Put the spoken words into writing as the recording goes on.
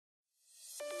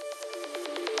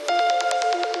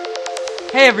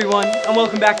Hey everyone, and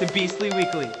welcome back to Beastly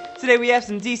Weekly. Today we have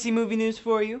some DC movie news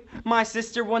for you, My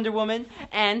Sister Wonder Woman,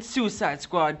 and Suicide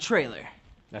Squad trailer.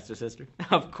 That's your sister?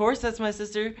 Of course that's my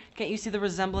sister. Can't you see the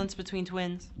resemblance between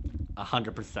twins?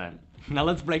 100%. Now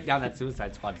let's break down that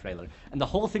Suicide Squad trailer. And the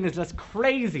whole thing is just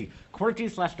crazy. Quirky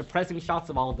 / depressing shots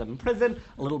of all of them in prison,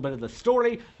 a little bit of the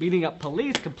story, beating up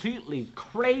police, completely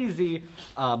crazy,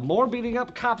 more beating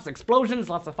up cops, explosions,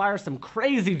 lots of fire, some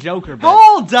crazy Joker bits.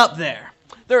 Hold up there!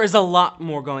 There is a lot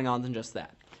more going on than just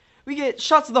that. We get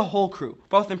shots of the whole crew,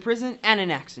 both in prison and in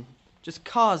action, just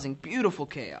causing beautiful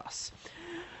chaos.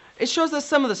 It shows us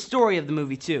some of the story of the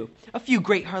movie too. A few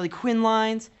great Harley Quinn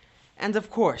lines, and of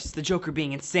course, the Joker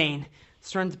being insane,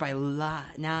 surrounded by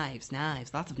knives,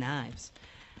 lots of knives,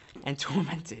 and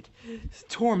tormenting,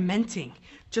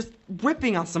 just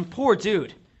ripping on some poor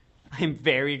dude. I'm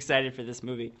very excited for this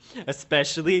movie,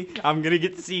 especially I'm gonna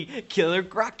get to see Killer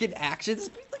Croc in action. This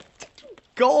movie's like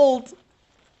gold.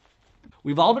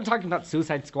 We've all been talking about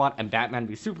Suicide Squad and Batman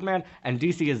v Superman, and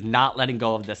DC is not letting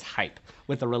go of this hype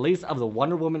with the release of the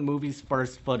Wonder Woman movie's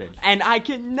first footage. And I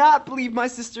cannot believe my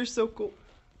sister's so cool.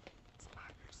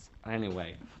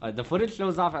 Anyway, the footage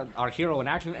shows off our hero in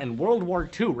action in World War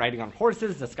II, riding on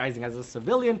horses, disguising as a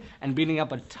civilian, and beating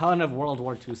up a ton of World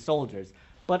War II soldiers.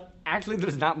 But actually,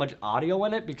 there's not much audio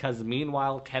in it because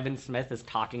meanwhile, Kevin Smith is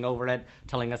talking over it,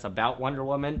 telling us about Wonder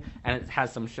Woman, and it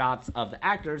has some shots of the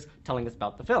actors telling us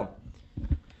about the film.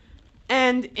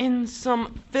 And in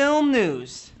some film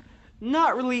news,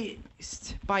 not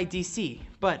released by DC,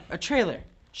 but a trailer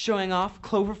showing off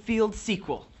Cloverfield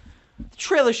sequel. The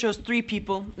trailer shows 3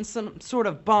 people in some sort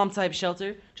of bomb-type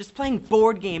shelter just playing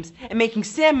board games and making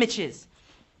sandwiches.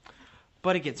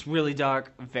 But it gets really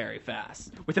dark very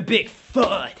fast, with a big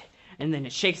thud. And then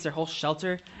it shakes their whole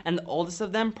shelter, and the oldest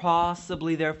of them,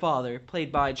 possibly their father,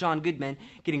 played by John Goodman,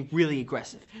 getting really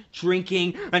aggressive,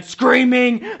 drinking and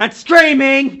screaming and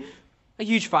screaming. A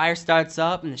huge fire starts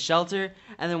up in the shelter,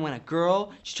 and then when a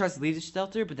girl, she tries to leave the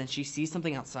shelter, but then she sees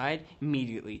something outside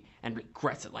immediately and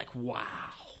regrets it like, wow.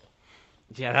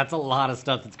 Yeah, that's a lot of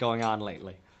stuff that's going on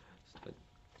lately.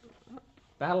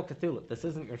 Battle Cthulhu, this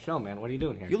isn't your show, man. What are you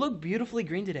doing here? You look beautifully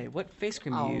green today. What face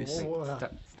cream do you use?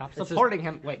 Stop supporting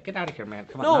him. Wait, get out of here, man.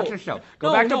 Come on, No. not your show.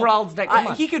 Go back to Brawl's Day. Come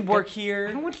on. He could work I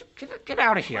here. don't want you. Get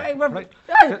out of here.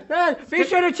 Be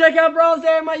sure to check out Brawl's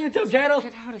Day on my YouTube channel.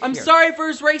 Get out of I'm here. sorry for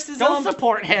his racism. Don't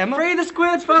support him. Free the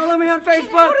squids. Follow me on Facebook.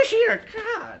 Get out of here.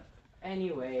 God.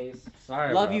 Anyways,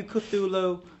 Sorry, love bro. you,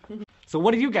 Cthulhu. So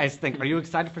what do you guys think? Are you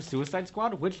excited for Suicide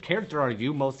Squad? Which character are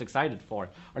you most excited for?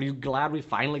 Are you glad we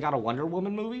finally got a Wonder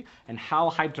Woman movie? And how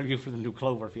hyped are you for the new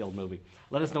Cloverfield movie?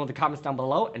 Let us know in the comments down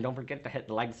below, and don't forget to hit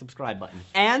the like and subscribe button.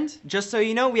 And just so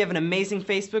you know, we have an amazing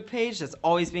Facebook page that's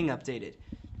always being updated.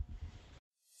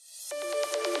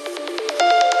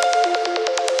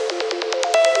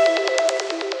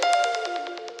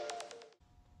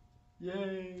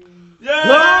 Yay!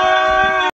 Yay!